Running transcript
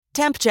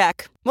Temp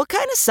check. What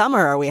kind of summer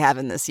are we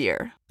having this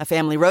year? A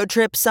family road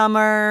trip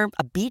summer?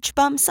 A beach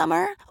bum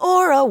summer?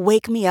 Or a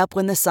wake me up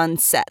when the sun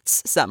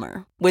sets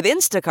summer? With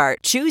Instacart,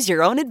 choose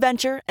your own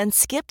adventure and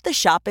skip the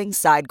shopping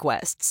side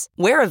quests.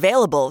 Where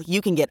available, you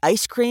can get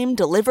ice cream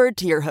delivered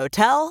to your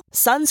hotel,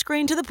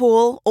 sunscreen to the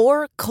pool,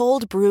 or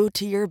cold brew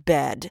to your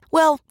bed.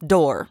 Well,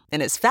 door,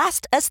 in as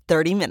fast as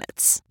 30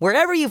 minutes.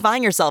 Wherever you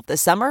find yourself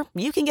this summer,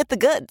 you can get the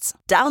goods.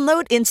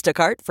 Download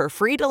Instacart for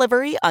free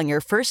delivery on your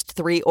first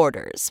 3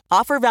 orders.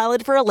 Offer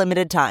valid for a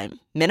limited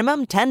time.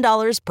 Minimum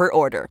 $10 per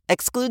order.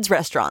 Excludes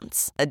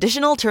restaurants.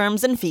 Additional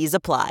terms and fees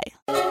apply.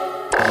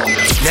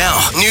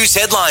 Now, news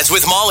headlines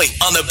with Molly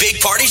on the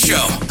Big Party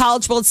Show.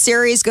 College World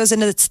Series goes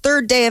into its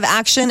 3rd day of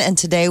action, and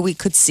today we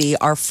could see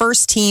our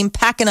first team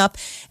packing up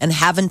and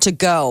having to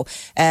go.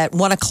 At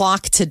 1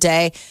 o'clock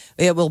today,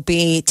 it will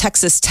be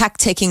Texas Tech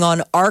taking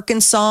on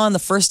Arkansas in the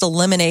first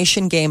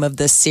elimination game of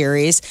this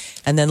series.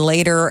 And then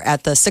later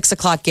at the 6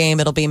 o'clock game,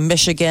 it'll be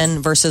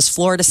Michigan versus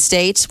Florida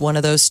State. One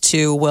of those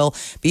two will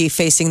be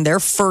facing their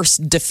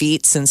first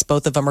defeat since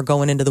both of them are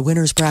going into the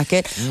winner's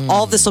bracket.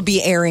 All of this will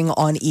be airing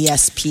on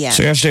ESPN.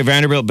 So yesterday,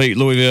 Vanderbilt beat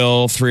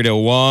Louisville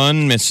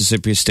 3-1.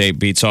 Mississippi State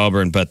beats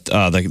Auburn. But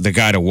the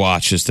guy to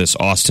watch is this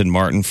Austin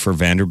Martin for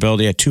Vanderbilt.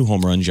 He had 2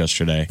 home runs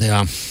yesterday.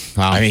 Yeah.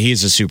 Wow. I mean,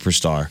 he's a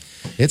superstar.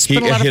 It's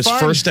been a lot of his fun.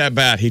 first at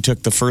bat, he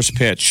took the first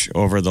pitch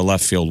over the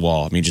left field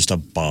wall. I mean, just a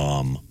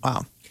bomb.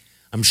 Wow.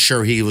 I'm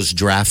sure he was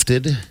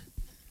drafted.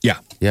 Yeah.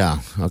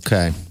 Yeah.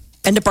 Okay.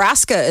 And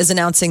Nebraska is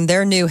announcing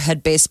their new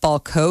head baseball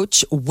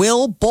coach,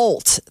 Will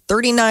Bolt,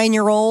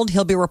 39-year-old.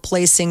 He'll be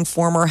replacing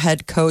former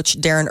head coach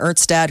Darren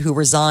Erstad, who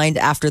resigned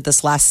after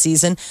this last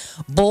season.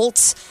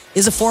 Bolt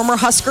is a former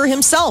Husker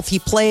himself. He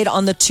played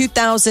on the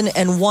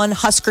 2001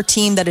 Husker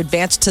team that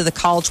advanced to the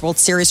College World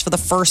Series for the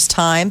first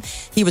time.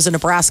 He was a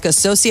Nebraska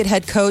associate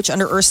head coach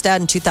under Erstad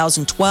in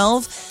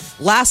 2012.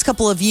 Last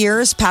couple of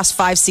years, past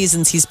 5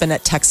 seasons, he's been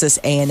at Texas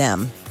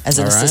A&M. As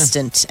an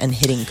assistant and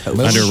hitting coach.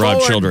 Under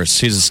Rod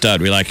Childress. He's a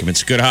stud. We like him.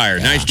 It's a good hire.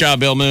 Yeah. Nice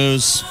job, Bill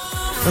Moose.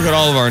 Look at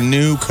all of our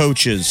new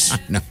coaches. I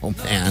know,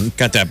 man.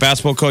 Got that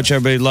basketball coach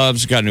everybody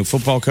loves. Got a new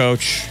football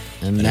coach.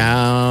 And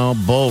now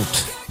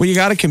Bolt. Well, you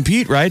got to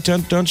compete, right?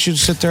 Don't you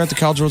sit there at the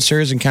College World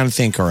Series and kind of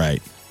think, all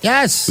right,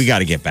 Yes. we got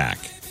to get back.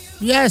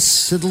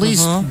 Yes. At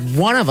least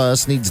one of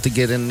us needs to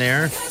get in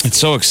there. It's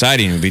so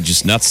exciting. It would be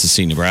just nuts to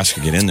see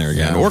Nebraska get in there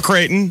again. Yeah. Or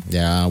Creighton.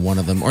 Yeah, one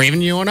of them. Or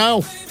even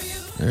UNO.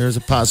 There's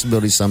a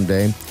possibility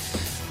someday.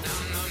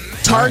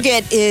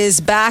 Target is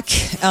back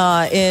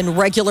in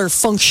regular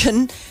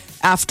function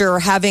after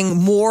having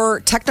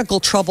more technical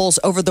troubles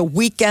over the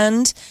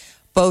weekend,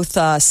 both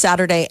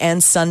Saturday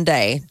and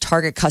Sunday.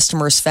 Target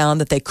customers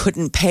found that they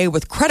couldn't pay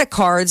with credit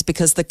cards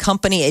because the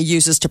company it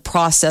uses to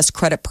process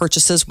credit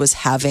purchases was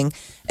having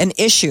an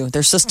issue.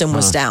 Their system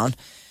was down.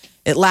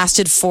 It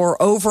lasted for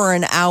over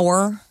an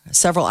hour,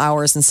 several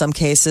hours in some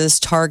cases.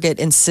 Target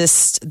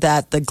insists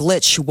that the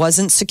glitch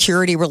wasn't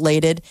security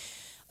related.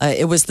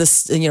 It was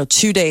this,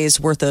 2 days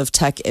worth of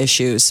tech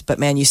issues. But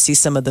man, you see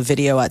some of the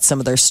video at some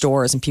of their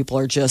stores and people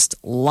are just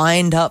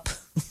lined up.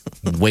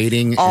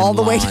 Waiting all in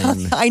the way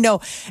line. down. I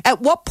know. At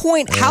what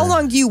point, how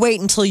long do you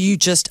wait until you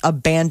just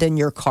abandon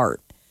your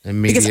cart?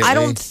 Immediately. Because I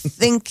don't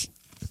think,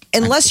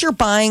 unless you're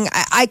buying,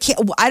 I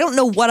don't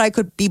know what I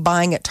could be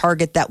buying at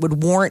Target that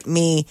would warrant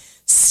me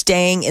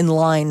staying in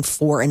line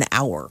for an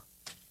hour.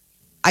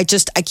 I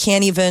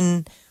can't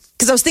even,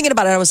 because I was thinking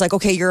about it. I was like,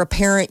 okay, you're a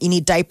parent, you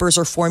need diapers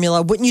or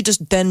formula. Wouldn't you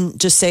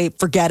just say,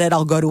 forget it,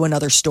 I'll go to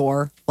another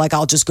store? Like,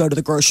 I'll just go to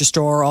the grocery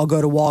store, or I'll go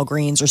to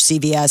Walgreens or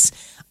CVS.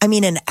 I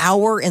mean, an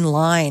hour in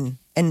line.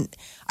 And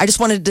I just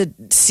wanted to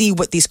see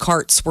what these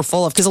carts were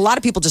full of, because a lot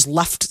of people just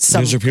left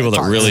some. Those are people that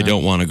carts. really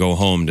don't want to go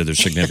home to their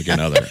significant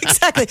other.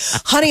 Exactly.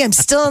 Honey, I'm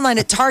still in line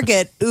at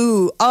Target.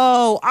 Ooh,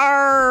 oh,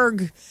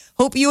 arg.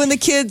 Hope you and the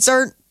kids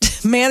aren't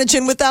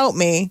managing without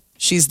me.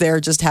 She's there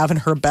just having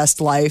her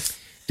best life.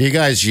 Do you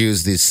guys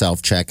use the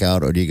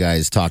self-checkout or do you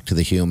guys talk to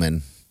the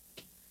human?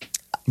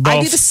 Both.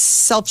 I do the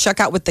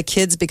self-checkout with the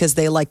kids because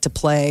they like to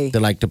play. They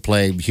like to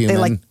play human? They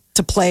like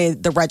to play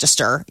the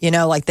register.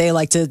 Like they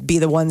like to be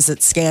the ones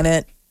that scan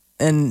it.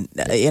 And,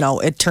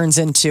 it turns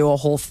into a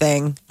whole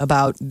thing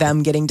about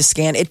them getting to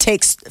scan. It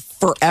takes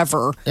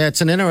forever. Yeah,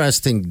 it's an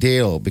interesting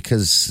deal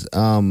because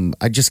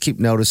I just keep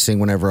noticing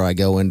whenever I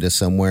go into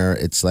somewhere,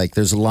 it's like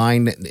there's a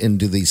line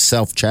into the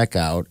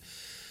self-checkout,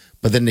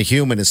 but then the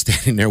human is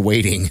standing there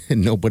waiting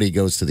and nobody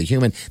goes to the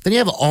human. Then you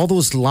have all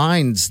those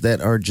lines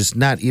that are just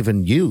not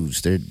even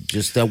used. They're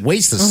just a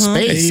waste of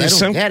space. I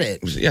don't get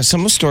it. Yeah,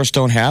 some stores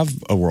don't have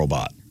a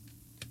robot.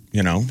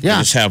 They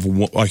just have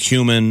a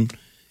human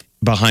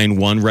behind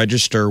one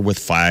register with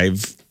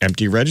 5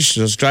 empty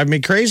registers. It's driving me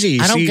crazy.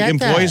 You I don't see get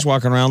employees that.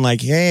 walking around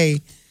like, hey.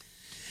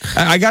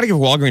 I got to give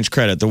Walgreens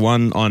credit. The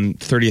one on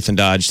 30th and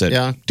Dodge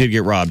that did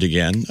get robbed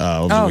again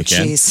over the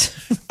weekend.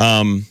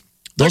 Jeez.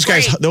 Those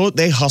guys,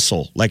 they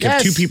hustle. Like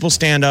if 2 people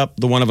stand up,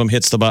 the one of them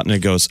hits the button and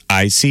it goes,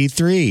 I see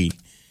 3.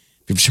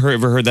 If You've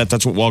ever heard that?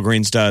 That's what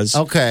Walgreens does.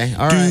 Okay,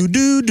 all right.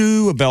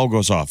 Do. A bell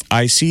goes off.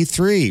 I see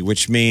 3,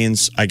 which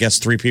means I guess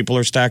 3 people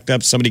are stacked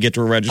up. Somebody get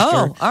to a register.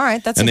 Oh, all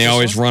right. That's and they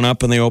always interesting. run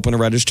up and they open a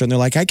register and they're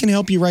like, I can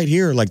help you right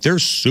here. Like they're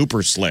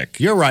super slick.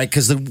 You're right,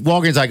 because the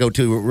Walgreens I go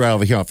to right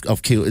over here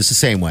off Q is the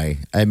same way.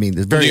 I mean,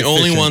 it's very The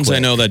only efficient, ones I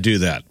quick. know that do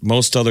that.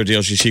 Most other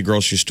deals you see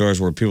grocery stores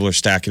where people are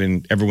stacking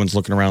and everyone's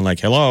looking around like,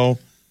 hello.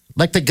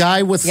 Like the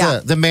guy with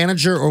Yeah. the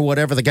manager or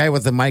whatever, the guy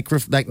with the micro,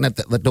 like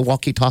the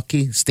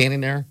walkie-talkie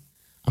standing there.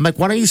 I'm like,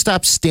 why don't you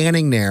stop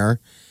standing there?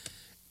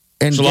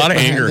 And There's a get lot of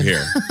behind anger the-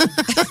 here.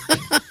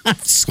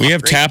 We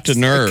have tapped a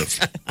nerve.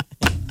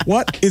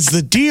 What is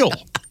the deal?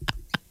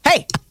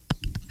 Hey,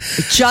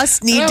 we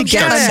just need to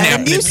get Start my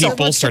snapping at Metamucil.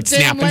 people. Start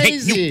Damn snapping. Hey,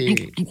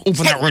 lazy. you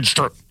open that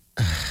register.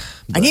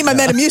 I need my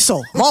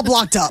Metamucil. I'm all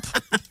blocked up.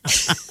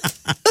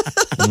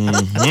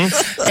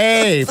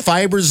 Hey,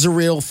 fiber's the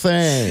real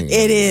thing.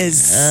 It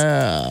is.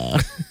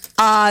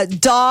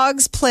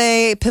 Dogs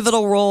play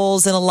pivotal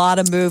roles in a lot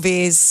of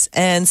movies,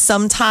 and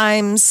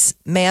sometimes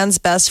man's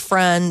best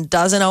friend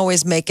doesn't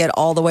always make it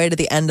all the way to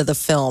the end of the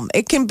film.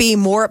 It can be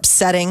more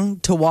upsetting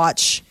to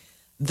watch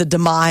the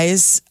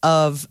demise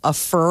of a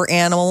fur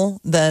animal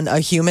than a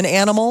human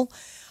animal.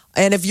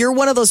 And if you're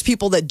one of those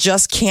people that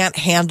just can't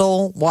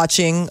handle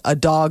watching a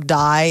dog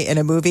die in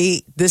a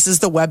movie, this is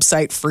the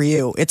website for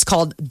you. It's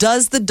called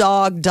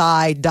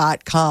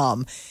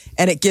doesthedogdie.com.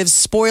 And it gives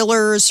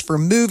spoilers for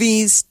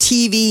movies,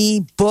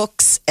 TV,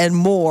 books, and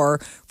more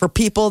for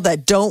people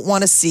that don't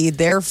want to see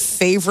their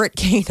favorite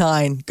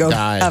canine go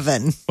Die. to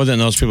heaven. Well, then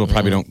those people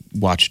probably don't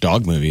watch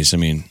dog movies. I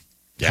mean,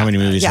 how many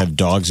movies Yeah. have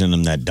dogs in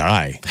them that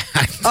die?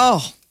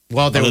 Oh,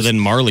 Well, there Other was than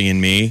Marley and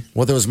Me.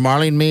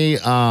 Marley and Me.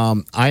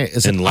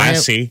 And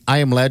Lassie. I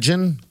Am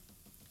Legend.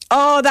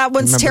 oh, that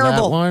one's Remember that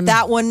terrible. one?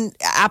 That one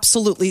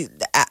absolutely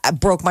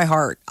broke my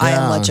heart. I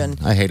Am Yeah, Legend.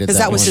 I hated because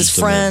that that was one. his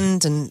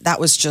friend, and that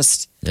was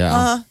just.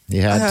 Yeah,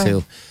 you had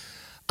to.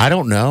 I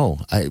don't know.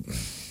 I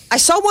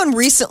saw one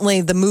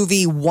recently, the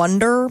movie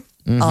Wonder.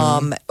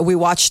 We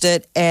watched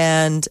it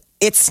and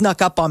it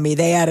snuck up on me.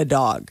 They had a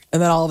dog.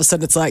 And then all of a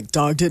sudden it's like,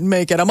 dog didn't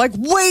make it. I'm like,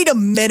 wait a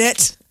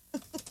minute.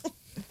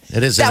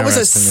 It is That was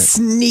a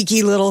interesting.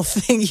 sneaky little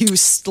thing you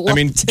slipped I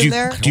mean, in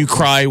there. do you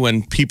cry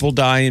when people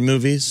die in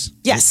movies?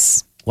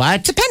 Yes.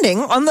 What? Depending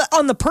on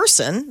the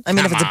person. I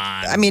mean, if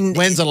it's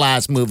When's the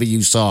last movie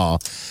you saw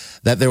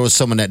that there was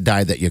someone that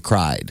died that you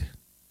cried?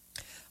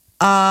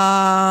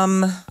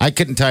 I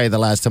couldn't tell you the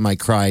last time I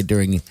cried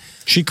during.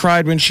 She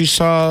cried when she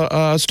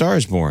saw A Star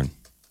Is Born.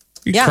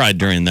 You Yeah. cried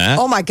during that.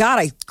 oh my God,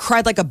 I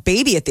cried like a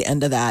baby at the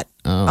end of that.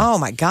 Oh,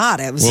 my God.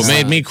 It was What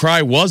made me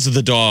cry was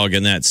the dog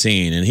in that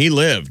scene, and he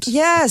lived.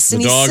 Yes, The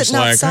and he's dog's sitting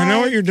like, outside. I know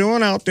what you're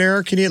doing out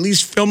there. Can you at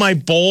least fill my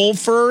bowl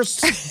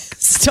first? You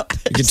Stop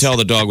it. can tell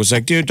the dog was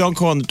like, dude, don't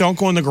go in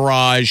the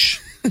garage.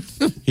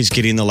 He's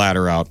getting the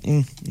ladder out.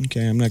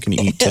 Okay, I'm not going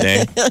to eat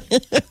today.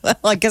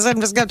 I guess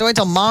I'm just going to have to wait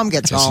till mom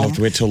gets Guess I'll home. have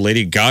to wait till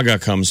Lady Gaga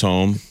comes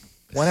home.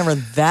 Whenever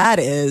that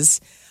is.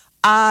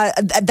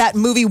 That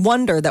movie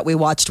Wonder that we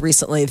watched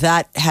recently,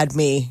 that had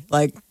me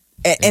like,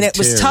 and it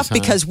was tears, tough huh?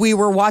 because we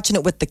were watching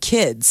it with the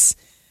kids.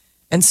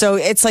 And so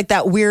it's like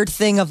that weird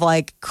thing of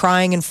like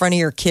crying in front of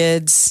your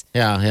kids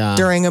Yeah.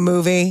 during a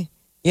movie,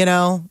 you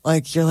know,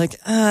 like you're like,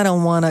 I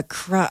don't want to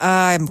cry.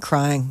 I'm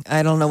crying.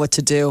 I don't know what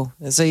to do.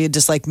 And so you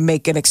just like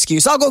make an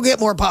excuse. I'll go get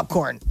more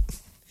popcorn.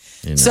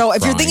 So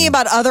if you're thinking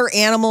about other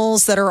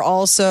animals that are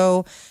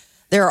also,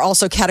 there are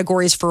also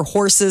categories for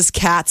horses,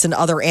 cats, and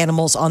other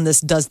animals on this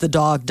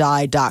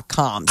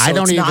doesthedogdie.com. So I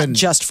don't it's even-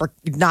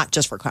 not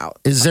just for clout.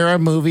 Is there a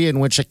movie in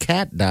which a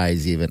cat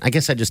dies? Even I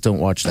guess I just don't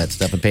watch that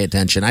stuff and pay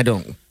attention. I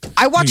don't.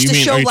 I watched a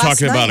show Are you last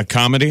talking night. about a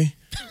comedy?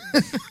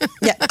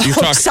 Yeah. You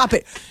Oh, talk- stop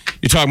it.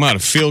 You're talking about a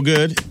feel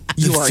good?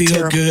 You are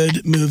feel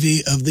good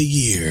movie of the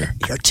year.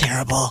 You're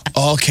terrible.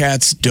 All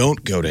cats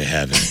don't go to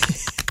heaven.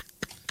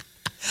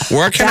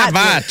 Where can I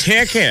buy a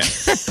ticket?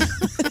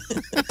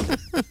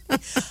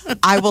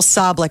 I will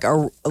sob like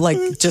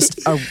just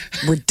a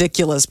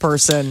ridiculous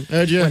person.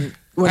 When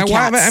Why-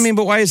 cats,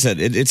 but why is that?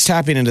 It's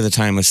tapping into the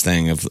timeless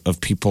thing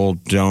of people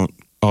don't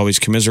always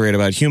commiserate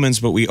about humans,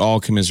 but we all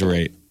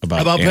commiserate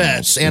about animals.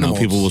 pets, You know, animals.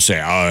 people will say,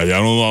 I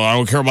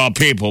don't care about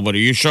people, but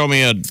you show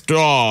me a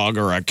dog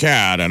or a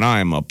cat, and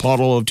I'm a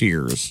puddle of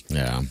tears.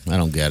 Yeah, I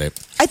don't get it.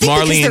 I think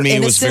Marley because and their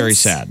Me was very innocence-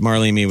 sad.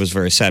 Marley and Me was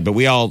very sad, but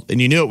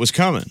and you knew it was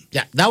coming.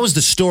 Yeah, that was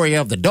the story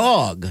of the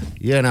dog.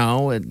 You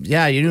know, and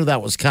yeah, you knew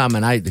that was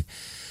coming.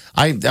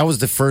 That was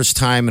the first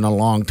time in a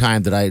long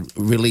time that I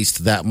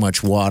released that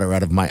much water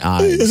out of my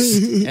eyes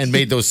and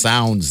made those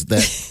sounds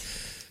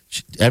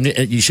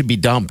that you should be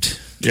dumped.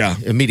 Yeah.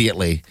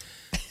 Immediately.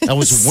 I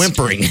was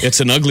whimpering. It's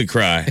an ugly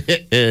cry.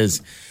 It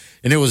is.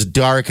 And it was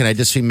dark, and I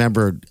just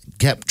remember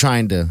kept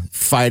trying to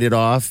fight it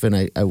off.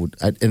 And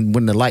and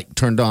when the light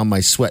turned on, my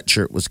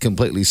sweatshirt was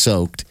completely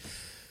soaked,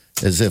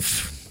 as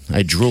if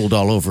I drooled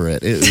all over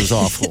it. It was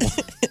awful.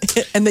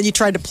 And then you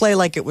tried to play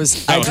like it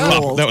was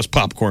drool. That was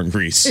popcorn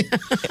grease.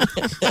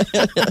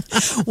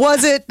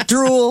 Was it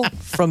drool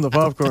from the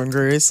popcorn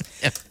grease?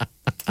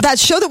 That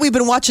show that we've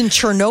been watching,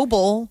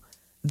 Chernobyl,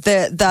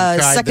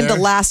 The second to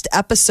last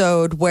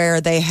episode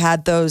where they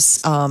had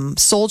those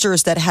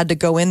soldiers that had to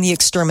go in the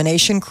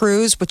extermination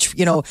crews, which,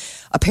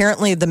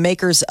 apparently the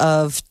makers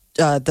of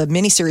the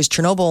miniseries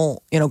Chernobyl,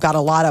 got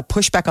a lot of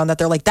pushback on that.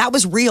 They're like, that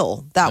was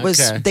real.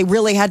 They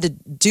really had to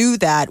do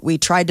that. We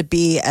tried to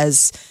be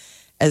as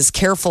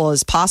careful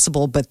as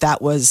possible, but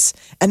that was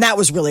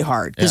really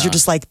hard because you're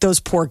just like,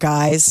 those poor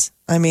guys.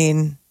 I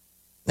mean,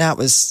 that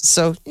was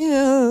so,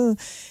 yeah.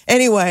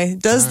 Anyway,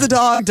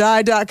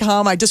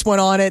 doesthedogdie.com. I just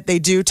went on it. They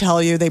do tell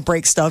you, they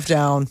break stuff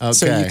down. Okay.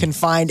 So you can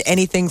find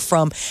anything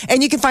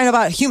and you can find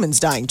about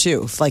humans dying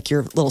too. If like you're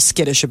a little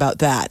skittish about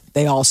that,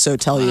 they also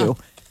tell you.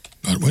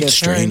 God, what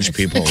strange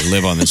people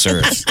live on this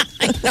earth.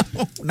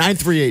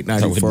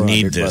 938-9400,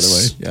 need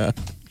this. by the way. Yeah.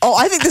 Oh,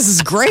 I think this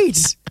is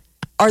great.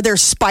 Are there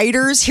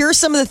spiders? Here are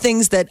some of the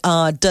things that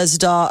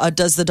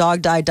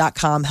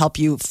doesthedogdie.com help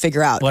you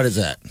figure out. What is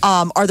that?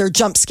 Are there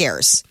jump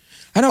scares?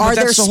 I know, but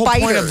that's the whole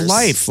spiders? point of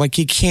life. Like,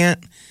 you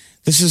can't.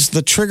 This is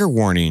the trigger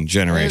warning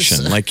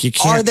generation. Like, you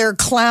can't. Are there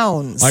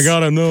clowns? I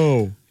gotta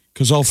know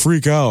because I'll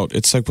freak out.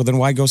 It's like, well, then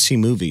why go see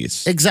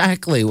movies?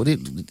 Exactly. What do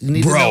you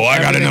need? Bro, I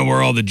gotta know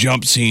where all the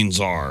jump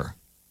scenes are.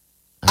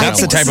 That's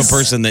the type of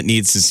person that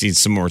needs to see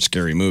some more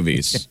scary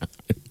movies.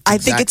 I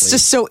think it's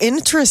just so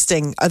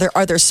interesting.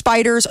 Are there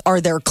spiders?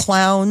 Are there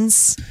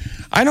clowns?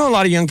 I know a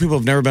lot of young people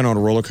have never been on a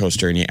roller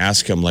coaster, and you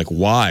ask them like,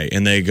 why,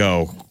 and they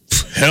go,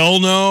 hell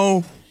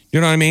no. You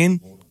know what I mean?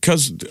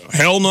 Because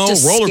hell no,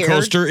 just roller scared.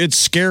 coaster, it's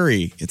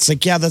scary. It's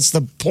like, yeah, that's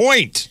the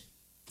point.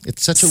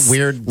 It's such a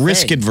weird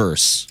Risk thing.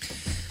 adverse.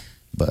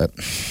 But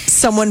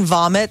Someone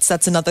vomits.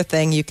 That's another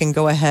thing. You can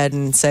go ahead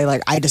and say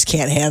like, I just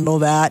can't handle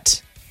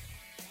that.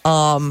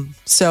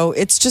 So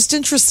it's just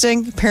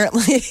interesting.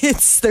 Apparently,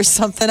 there's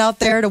something out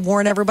there to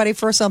warn everybody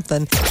for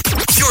something.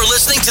 You're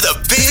listening to the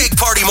Big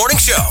Party Morning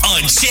Show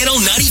on Channel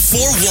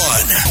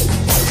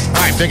 94.1. all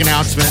right, big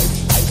announcement.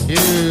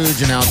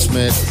 Huge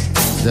announcement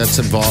that's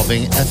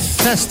involving a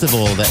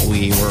festival that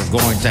we were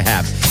going to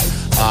have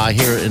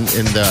here in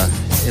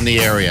the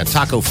area,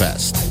 Taco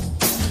Fest.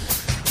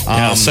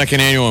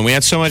 Second annual one. We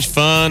had so much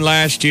fun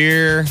last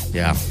year.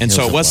 Yeah. And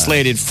so it was a blast.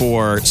 slated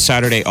for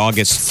Saturday,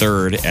 August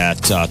 3rd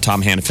at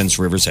Tom Hannafin's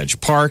River's Edge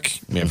Park.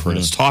 You may have heard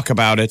us talk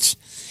about it.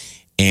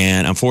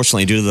 And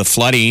unfortunately, due to the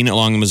flooding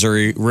along the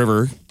Missouri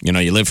River,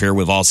 you live here,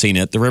 we've all seen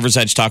it. The River's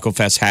Edge Taco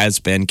Fest has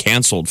been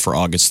canceled for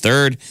August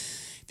 3rd.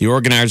 The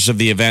organizers of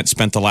the event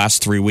spent the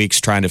last 3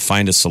 weeks trying to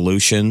find a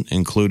solution,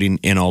 including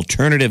an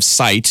alternative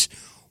site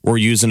or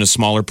using a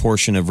smaller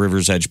portion of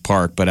River's Edge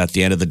Park. But at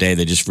the end of the day,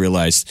 they just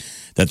realized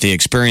that the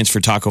experience for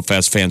Taco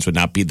Fest fans would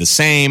not be the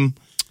same.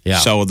 Yeah.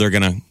 So they're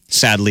going to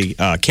sadly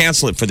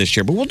cancel it for this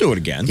year, but we'll do it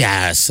again.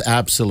 Yes,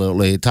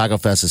 absolutely. Taco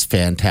Fest is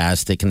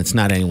fantastic, and it's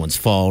not anyone's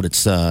fault.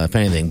 It's, if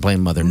anything,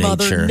 blame Mother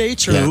Nature.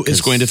 Who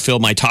is going to fill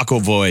my taco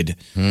void?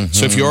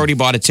 So if you already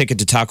bought a ticket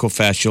to Taco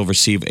Fest, you'll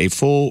receive a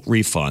full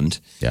refund.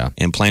 Yeah.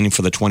 And planning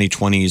for the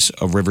 2020s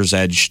of River's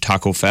Edge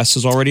Taco Fest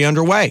is already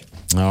underway.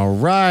 All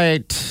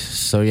right.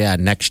 So, yeah,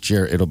 next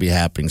year it'll be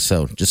happening.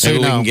 So just so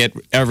Maybe you know. we can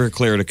get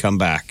Everclear to come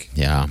back.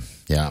 Yeah.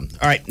 Yeah. All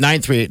right.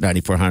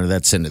 938-9400.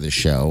 That's into the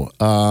show.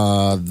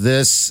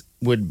 This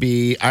would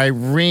be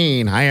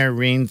Irene. Hi,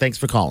 Irene. Thanks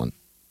for calling.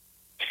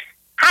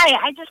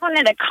 Hi. I just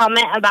wanted to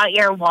comment about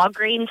your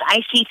Walgreens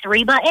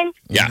IC3 button.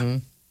 Yeah.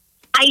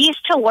 I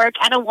used to work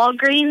at a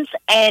Walgreens,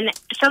 and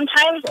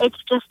sometimes it's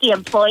just the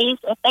employees.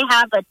 If they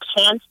have a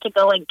chance to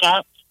go and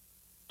get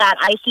that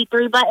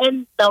IC3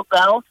 button, they'll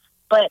go.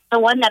 But the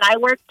one that I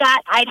worked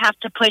at, I'd have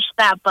to push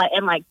that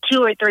button like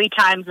 2 or 3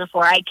 times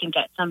before I can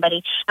get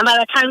somebody. And by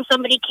the time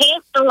somebody came,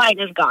 the line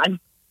is gone.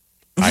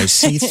 I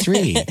see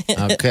 3.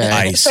 Okay.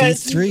 I see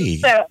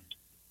 3. So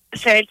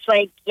it's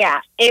like,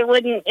 yeah, it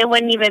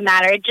wouldn't even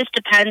matter. It just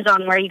depends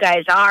on where you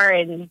guys are,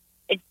 and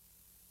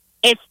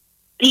if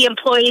the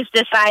employees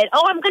decide,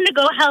 oh, I'm going to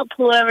go help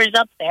whoever's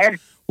up there.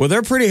 Well,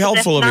 they're pretty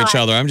helpful of That's each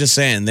not- other. I'm just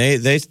saying, they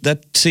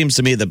that seems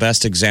to me the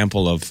best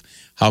example of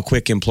how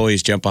quick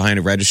employees jump behind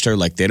a register.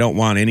 Like they don't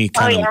want any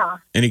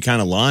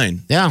kind of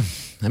line. Yeah.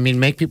 I mean,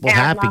 make people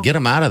happy. No. Get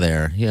them out of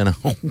there.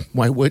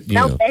 Why wouldn't you?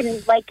 Nope.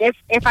 And like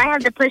if I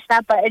had to push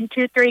that button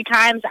 2-3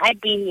 times,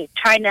 I'd be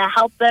trying to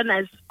help them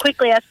as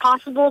quickly as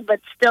possible, but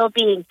still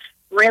being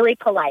really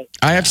polite.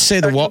 I have to say,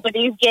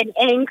 Everybody's getting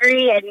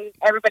angry and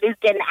everybody's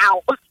getting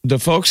out. the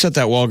folks at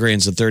that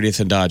Walgreens at 30th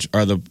and Dodge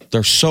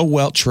they're so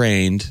well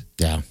trained.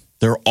 Yeah.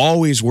 They're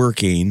always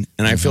working,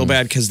 and I feel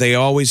bad because they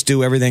always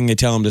do everything they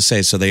tell them to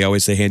say. So they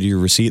hand you your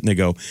receipt, and they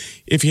go,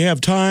 if you have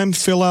time,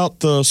 fill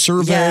out the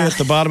survey at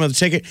the bottom of the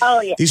ticket.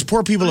 Oh, yeah. These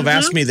poor people have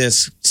asked me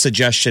this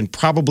suggestion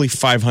probably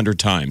 500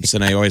 times,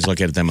 and I always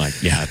look at them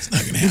like, yeah, it's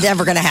not going to happen.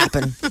 Never going to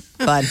happen,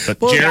 bud. But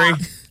Jerry, I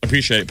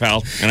appreciate it,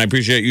 pal. And I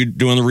appreciate you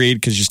doing the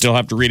read because you still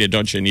have to read it,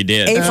 don't you? And you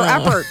did. A for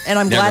effort. And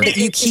I'm glad that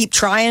you keep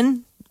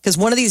trying because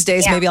one of these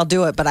days maybe I'll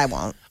do it, but I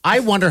won't.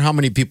 I wonder how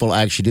many people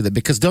actually do that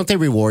because don't they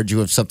reward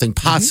you of something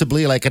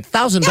possibly like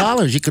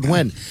 $1,000 you could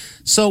win?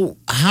 So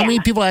how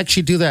many people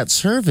actually do that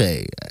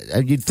survey?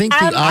 You'd think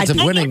the odds of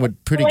winning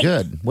would pretty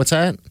good. What's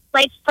that?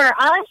 Like for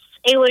us,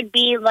 it would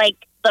be like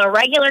the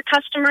regular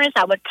customers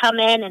that would come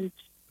in and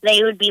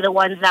they would be the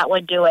ones that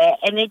would do it.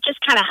 And it just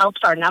kind of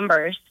helps our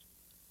numbers.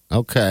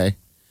 Okay.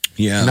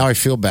 Yeah. Now I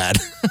feel bad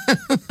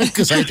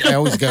because I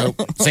always go,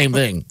 same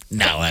thing.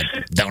 No, I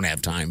don't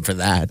have time for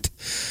that.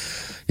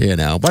 You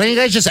know, but you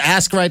guys just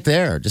ask right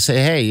there. Just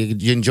say, hey,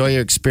 you enjoy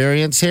your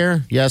experience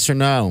here? Yes or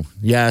no?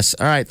 Yes.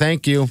 All right.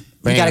 Thank you.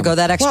 You got to go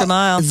that extra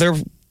mile.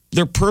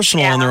 They're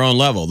personal on their own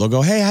level. They'll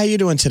go, hey, how you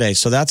doing today?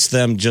 So that's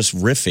them just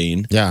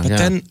riffing. Yeah, But yeah.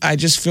 then I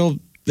just feel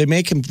they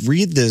make him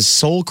read this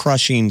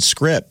soul-crushing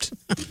script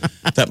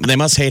that they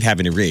must hate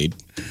having to read.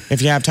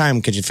 If you have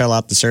time, could you fill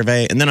out the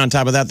survey? And then on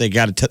top of that, they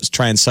got to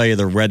try and sell you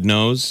the red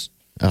nose.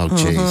 Oh,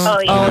 jeez. Oh,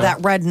 yeah. Oh, that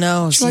red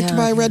nose. Would you like to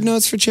buy a red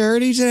nose for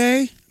charity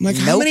today? I'm like,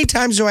 how many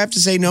times do I have to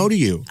say no to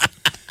you?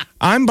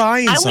 I'm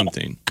buying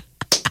something.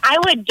 I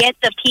would get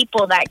the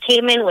people that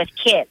came in with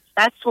kids.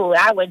 That's who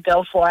I would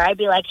go for. I'd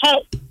be like,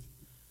 hey,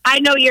 I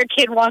know your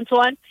kid wants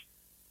one,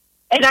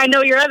 and I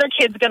know your other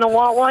kid's going to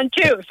want one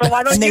too. So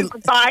why don't you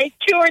buy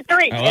 2 or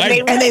 3?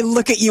 And they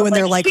look at you and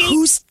they're like, see?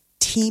 whose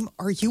team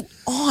are you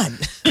on?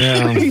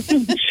 Yeah.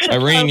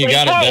 Irene, you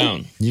got it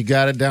down. You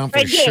got it down for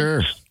I did.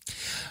 sure.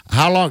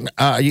 How long?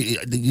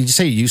 Did you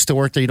say you used to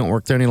work there? You don't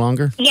work there any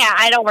longer? Yeah,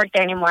 I don't work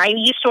there anymore.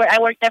 I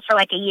worked there for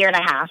like a year and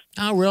a half.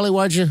 Oh, really?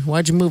 Why'd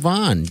you move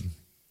on?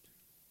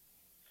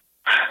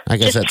 I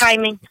guess Just that's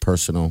timing.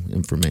 personal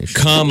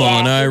information. Come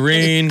on, Yeah.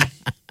 Irene.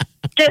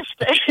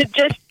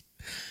 Just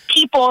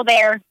people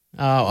there.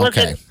 Oh,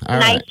 okay. Wasn't All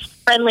nice, right.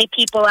 friendly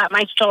people at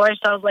my store.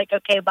 So I was like,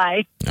 okay,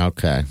 bye.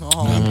 Okay.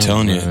 I'm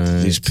telling you,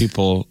 these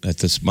people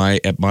at my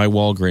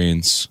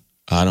Walgreens,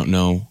 I don't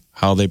know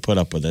how they put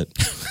up with it.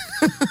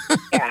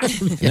 Yeah.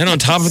 And then on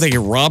top of it, they get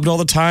robbed all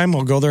the time.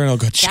 I'll go there and I'll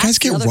go, did you guys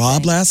get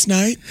robbed last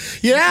night?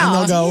 Yeah.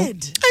 And they'll go,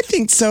 I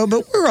think so,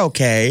 but we're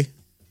okay.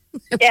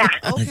 Yeah.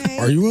 Okay.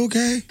 Are you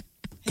okay?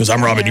 Because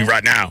I'm robbing you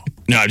right now.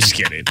 No, I'm just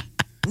kidding.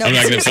 No, I'm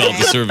not going to it's fill out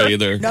the okay. survey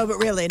either. No, but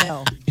really,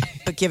 no.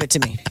 But give it to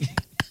me.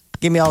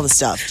 Give me all the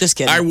stuff. Just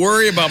kidding. I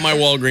worry about my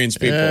Walgreens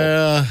people.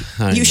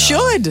 I You know.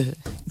 should.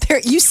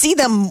 You see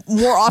them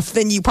more often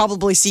than you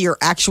probably see your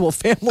actual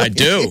family. I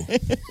do.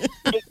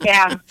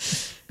 Yeah.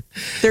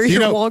 They're You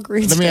your know,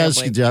 Walgreens let me family.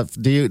 ask you, Jeff.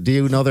 Do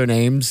you know their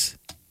names?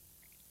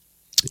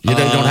 You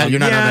don't have. You're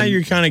not yeah, on the-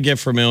 you kind of get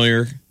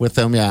familiar. with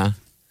them. Yeah.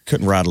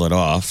 Couldn't rattle it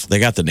off. They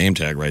got the name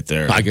tag right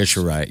there. I guess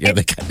you're right. Yeah,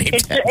 they got name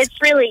tags.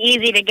 It's really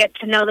easy to get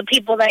to know the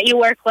people that you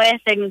work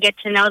with and get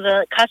to know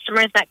the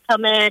customers that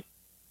come in.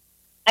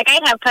 Like, I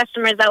have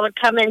customers that would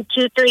come in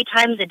 2-3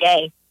 times a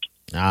day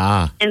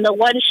Ah, in the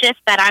one shift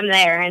that I'm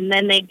there. And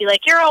then they'd be like,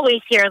 you're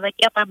always here. Like,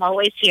 yep, I'm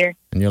always here.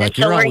 and you're like,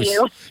 so you're are always.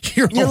 you.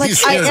 You're You're like,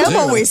 always I here, am too.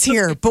 always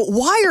here, but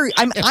why are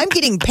I'm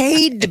getting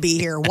paid to be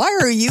here? Why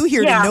are you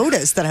here Yeah. to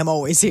notice that I'm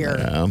always here?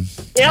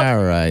 Yep.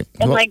 All right.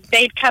 And Well, like,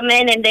 they'd come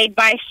in and they'd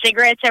buy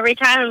cigarettes every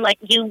time. I'm like,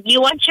 you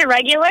want your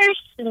regulars?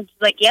 And it's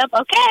like, yep,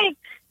 okay.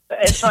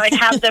 And so I'd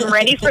have them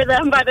ready for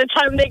them by the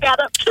time they got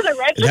up to the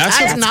register.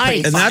 That's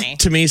nice. And that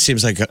to me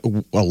seems like a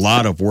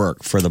lot of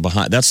work for the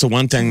behind. That's the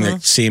one thing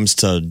that seems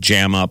to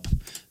jam up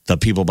the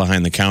people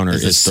behind the counter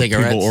Is the is the people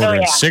cigarettes? ordering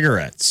Oh, yeah.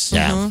 cigarettes.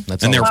 yeah,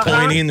 that's And all. they're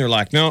pointing. They're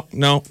like, no.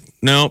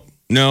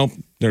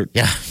 They're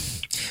Yeah.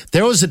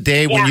 There was a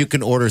day when Yeah. you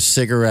can order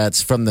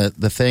cigarettes from the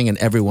thing and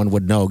everyone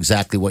would know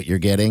exactly what you're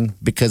getting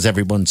because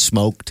everyone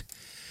smoked.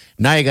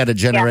 Now you got a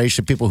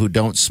generation of people who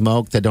don't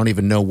smoke that don't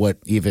even know what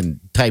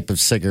even type of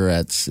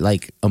cigarettes,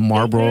 like a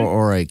Marlboro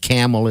or a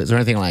Camel is or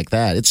anything like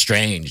that. It's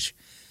strange,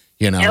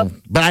 you know. Yep.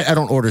 But I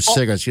don't order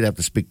cigarettes. You'd have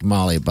to speak to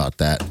Molly about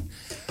that.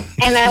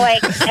 And I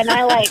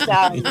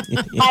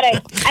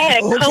had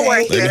a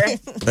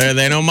coworker.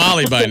 they know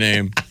Molly by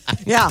name.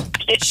 Yeah,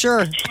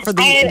 sure. For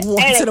the I had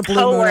once a in a blue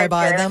moon I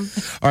buy coworker. them.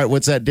 All right,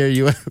 what's that, dear?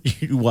 You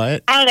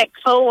what? I had a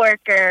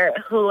coworker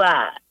who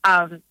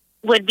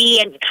would be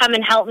and come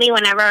and help me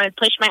whenever I would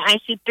push my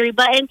IC3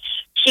 button.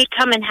 She'd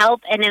come and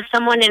help, and if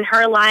someone in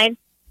her line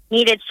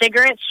needed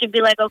cigarettes, she'd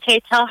be like,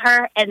 "Okay, tell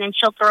her," and then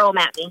she'll throw them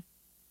at me.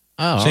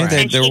 Oh, all See, right.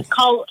 they- And They're she'd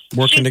call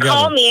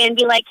together. me and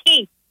be like,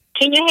 "Hey,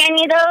 can you hand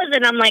me those?"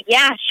 And I'm like,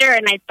 "Yeah, sure,"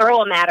 and I'd throw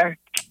them at her.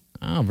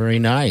 Oh, very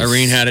nice.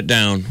 Irene had it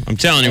down. I'm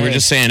telling you, we're Hey.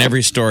 just saying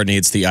every store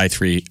needs the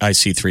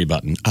IC3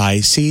 button.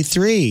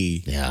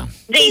 IC3. Yeah.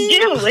 They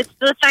do. It's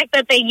the fact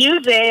that they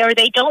use it or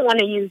they don't want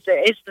to use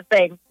it is the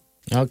thing.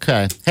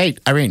 Okay. Hey,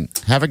 Irene,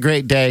 have a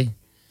great day.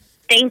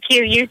 Thank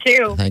you. You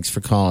too. Thanks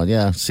for calling.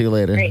 Yeah, see you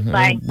later. Great,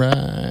 bye. All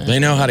right. They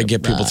know how to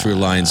get people through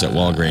lines at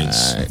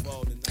Walgreens.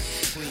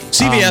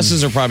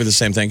 CVS's are probably the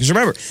same thing. Because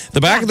remember,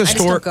 the back of the I just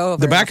store, don't go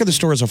the very back of the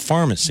store is a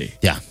pharmacy,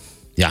 Yeah.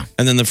 Yeah.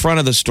 and then the front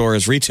of the store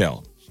is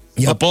retail.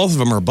 Yep. But both of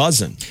them are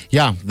buzzing.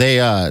 Yeah, they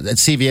at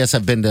CVS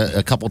I've been to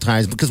a couple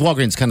times because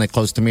Walgreens kind of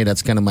close to me.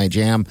 That's kind of my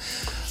jam,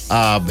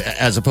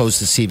 as opposed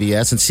to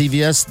CVS. And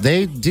CVS,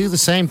 they do the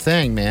same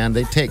thing, man.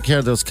 They take care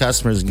of those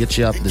customers and get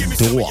you out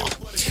the door.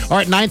 All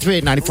right,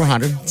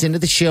 938-9400. It's into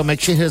the show. Make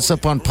sure you hit us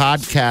up on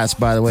podcast,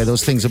 by the way.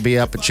 Those things will be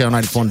up at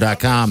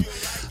show94.com.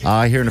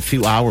 here in a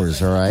few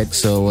hours, all right?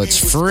 So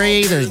it's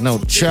free. There's no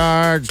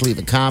charge. Leave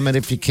a comment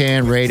if you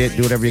can. Rate it.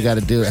 Do whatever you got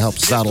to do. It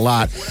helps us out a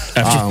lot.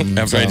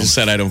 After I just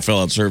said I don't fill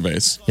out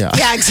surveys. Yeah.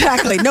 Yeah,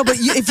 exactly. No, but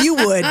if you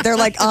would, they're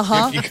like,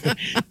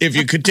 If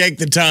you could take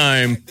the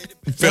time,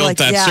 fill out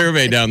that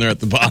survey down there at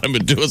the bottom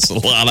and do us a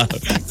lot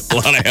of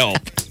help.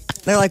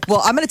 They're like,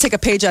 well, I'm going to take a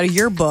page out of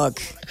your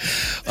book.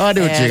 I'll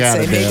do what you got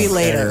to do. Maybe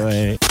later.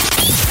 Anyway.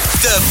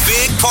 The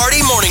Big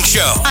Party Morning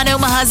Show. On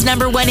Omaha's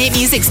 #1 hit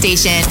music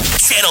station.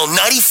 Channel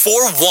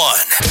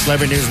 94.1.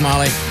 Celebrity news,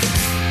 Molly.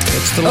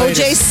 What's the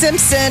latest? O.J.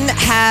 Simpson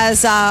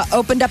has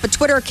opened up a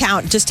Twitter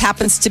account. Just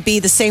happens to be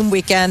the same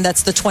weekend.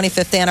 That's the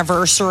 25th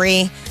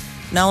anniversary.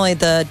 Not only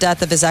the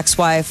death of his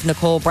ex-wife,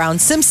 Nicole Brown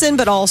Simpson,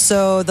 but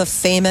also the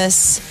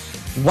famous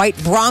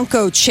white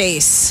Bronco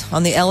chase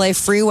on the L.A.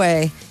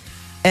 freeway.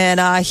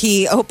 And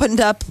he opened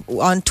up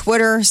on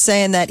Twitter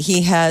saying that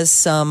he has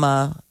some...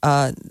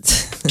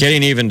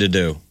 Getting even to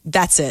do.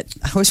 That's it.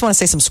 I always want to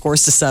say some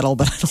scores to settle,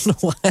 but I don't know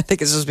why. I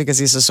think it's just because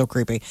he's just so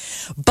creepy.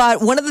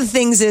 But one of the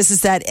things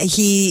is that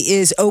he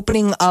is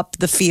opening up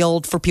the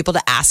field for people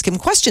to ask him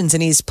questions.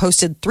 And he's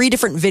posted 3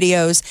 different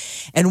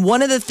videos. And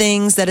one of the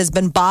things that has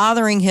been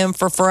bothering him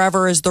for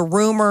forever is the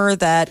rumor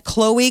that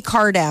Khloe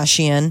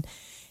Kardashian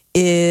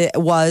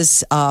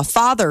was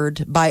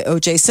fathered by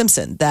O.J.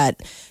 Simpson.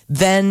 That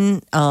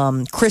then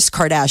Kris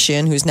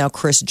Kardashian, who's now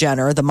Kris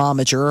Jenner, the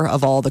momager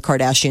of all the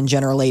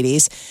Kardashian-Jenner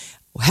ladies,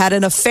 had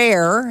an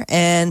affair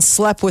and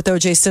slept with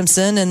O.J.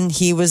 Simpson, and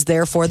he was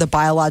therefore the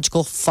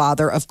biological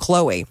father of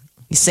Khloe.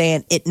 He's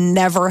saying it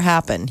never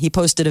happened. He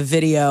posted a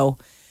video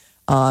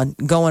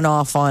going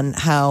off on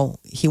how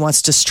he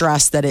wants to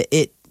stress that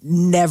it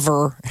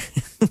never...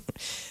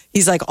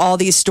 He's like, all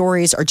these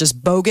stories are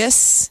just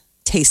bogus,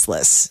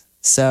 tasteless.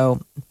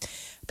 So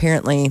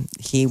apparently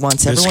he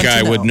wants everyone to know.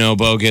 This guy would know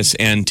bogus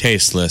and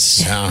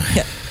tasteless. Yeah.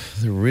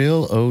 The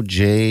real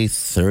OJ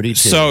 32.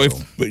 So,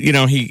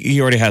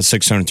 he already has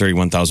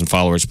 631,000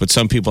 followers, but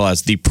some people,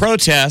 as the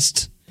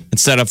protest,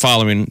 instead of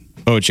following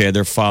OJ,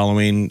 they're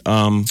following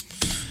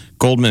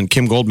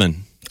Kim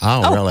Goldman.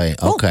 Oh, really?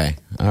 Cool. Okay.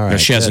 All right.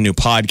 She has a new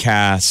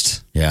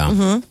podcast. Yeah.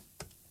 Mm-hmm.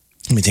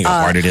 I mean, think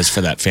how hard it is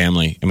for that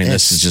family. I mean,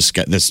 this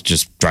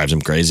just drives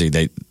them crazy.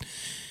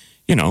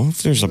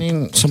 If there's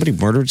somebody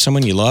murdered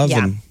someone you love,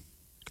 Yeah. and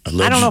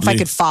I don't know if I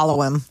could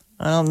follow him.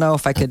 I don't know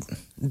if I could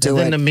do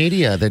And it. the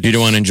media. you don't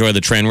want to enjoy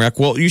the train wreck.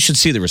 Well, you should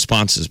see the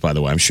responses, by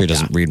the way. I'm sure he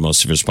doesn't read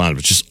most of his responses,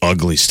 but just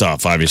ugly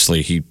stuff.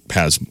 Obviously, he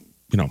has,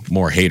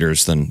 more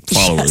haters than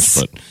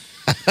followers.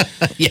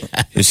 Yes.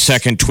 But his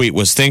second tweet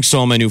was, "Thanks to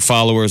all my new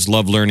followers.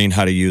 Love learning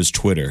how to use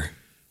Twitter."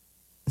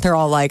 They're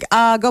all like,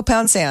 go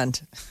pound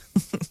sand.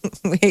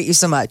 We hate you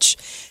so much.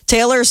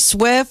 Taylor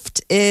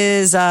Swift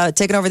is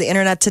taking over the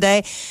internet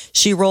today.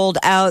 She rolled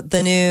out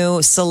the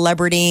new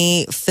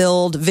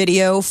celebrity-filled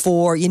video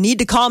for You Need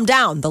to Calm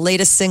Down, the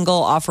latest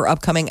single off her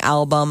upcoming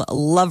album,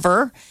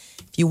 Lover.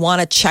 If you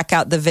want to check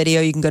out the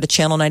video, you can go to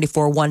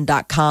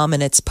channel941.com,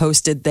 and it's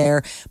posted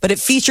there. But it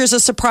features a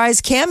surprise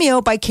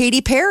cameo by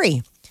Katy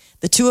Perry.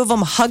 The two of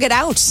them hug it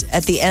out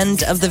at the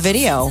end of the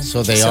video.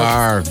 So they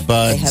are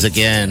buds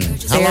again.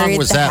 How long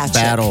was that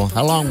battle?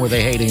 How long were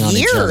they hating on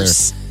each other?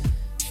 Years.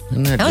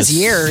 That was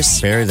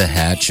years. Bury the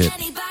hatchet.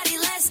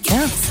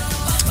 Yeah.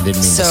 I didn't mean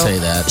to say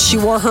that. She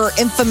wore her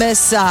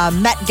infamous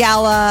Met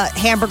Gala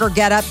hamburger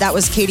getup. That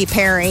was Katy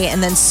Perry.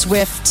 And then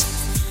Swift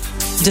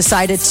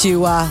decided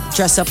to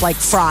dress up like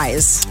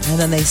fries. And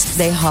then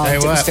they hugged. Hey,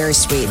 it was very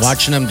sweet.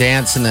 Watching them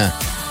dance in the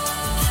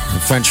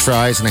French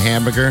fries and a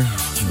hamburger,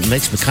 it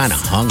makes me kind of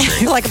hungry.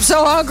 You're like, I'm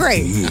so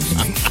hungry.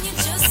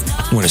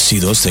 I want to see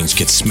those things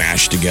get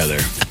smashed together.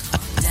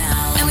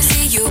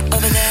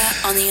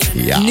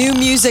 Yeah. New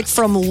music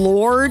from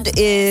Lorde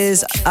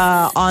is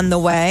on the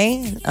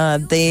way.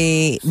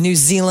 The New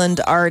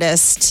Zealand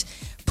artist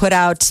put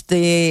out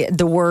the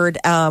word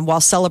while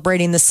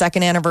celebrating the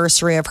second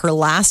anniversary of her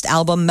last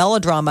album,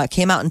 Melodrama. It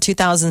came out in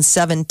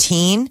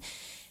 2017.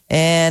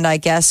 And I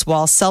guess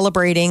while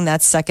celebrating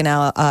that second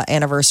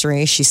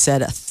anniversary, she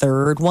said a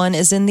third one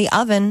is in the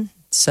oven.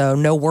 So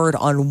no word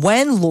on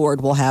when Lorde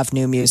will have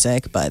new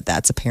music, but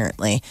that's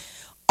apparently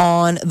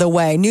on the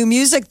way. New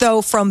music,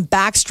 though, from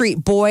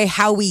Backstreet Boy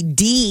Howie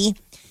D.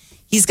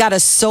 He's got a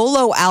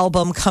solo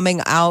album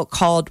coming out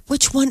called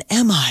Which One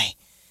Am I?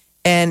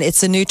 And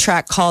it's a new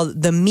track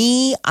called The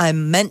Me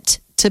I'm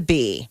Meant to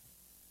Be.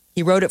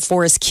 He wrote it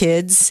for his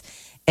kids.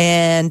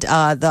 And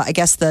I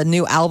guess the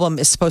new album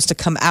is supposed to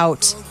come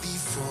out.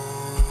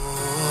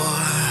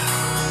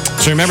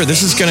 So remember,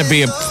 this is going to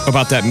be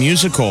about that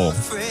musical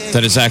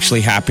that is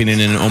actually happening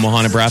in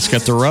Omaha, Nebraska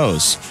at the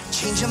Rose.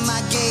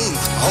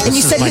 And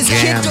you said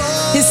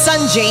his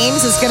son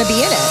James is going to be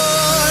in it.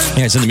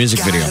 Yeah, it's in the music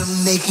video. So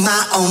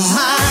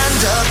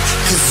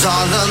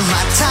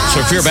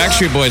if you're a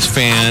Backstreet Boys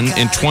fan,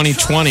 in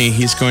 2020,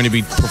 he's going to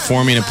be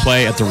performing a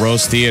play at the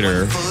Rose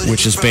Theater,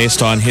 which is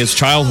based on his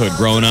childhood,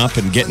 growing up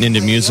and getting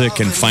into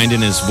music and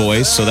finding his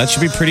voice. So that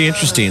should be pretty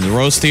interesting. The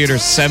Rose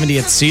Theater's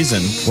 70th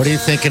season. What are you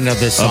thinking of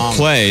this song? Of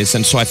plays.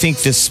 And so I think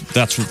that's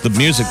the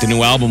music, the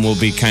new album will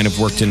be kind of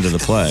worked into the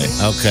play.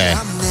 Okay.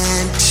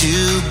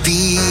 to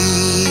be.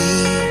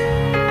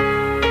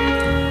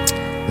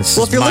 This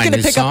Well, is if you're my looking to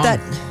new pick song. up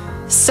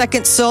that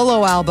second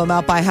solo album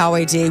out by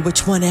Howie D,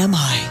 Which One Am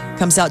I?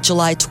 Comes out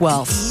July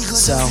 12th.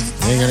 So,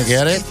 You gonna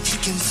get it?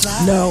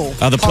 no.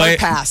 The Hard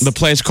pass. The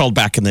play is called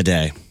Back in the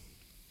Day,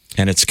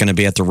 and it's going to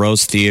be at the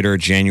Rose Theater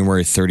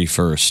January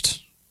 31st.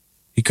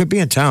 He could be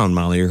in town,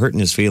 Molly. You're hurting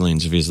his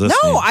feelings if he's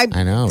listening. No, I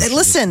know.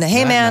 Listen,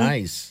 hey, Not man.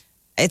 Nice.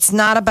 It's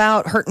not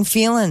about hurting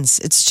feelings.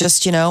 It's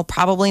just,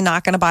 probably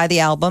not going to buy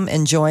the album,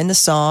 enjoying the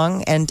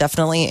song, and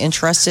definitely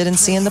interested in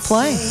seeing the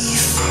play.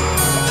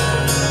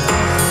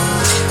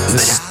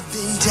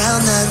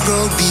 Down that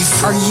road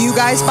before. Are you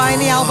guys buying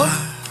the album?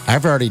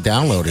 I've already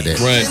downloaded it.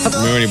 Right.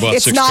 We already bought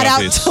It's 6 not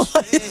copies.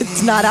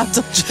 it's not out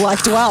till July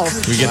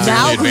 12th. We get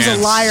Now early who's a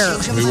advance. liar?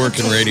 We work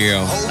in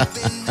radio.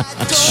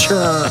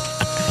 Sure.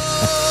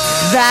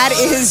 That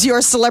is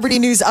your celebrity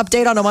news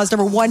update on Omaha's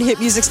number 1 hit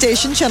music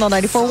station, Channel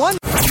 94.1.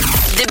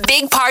 The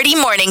Big Party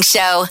Morning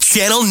Show.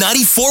 Channel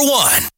 94.1.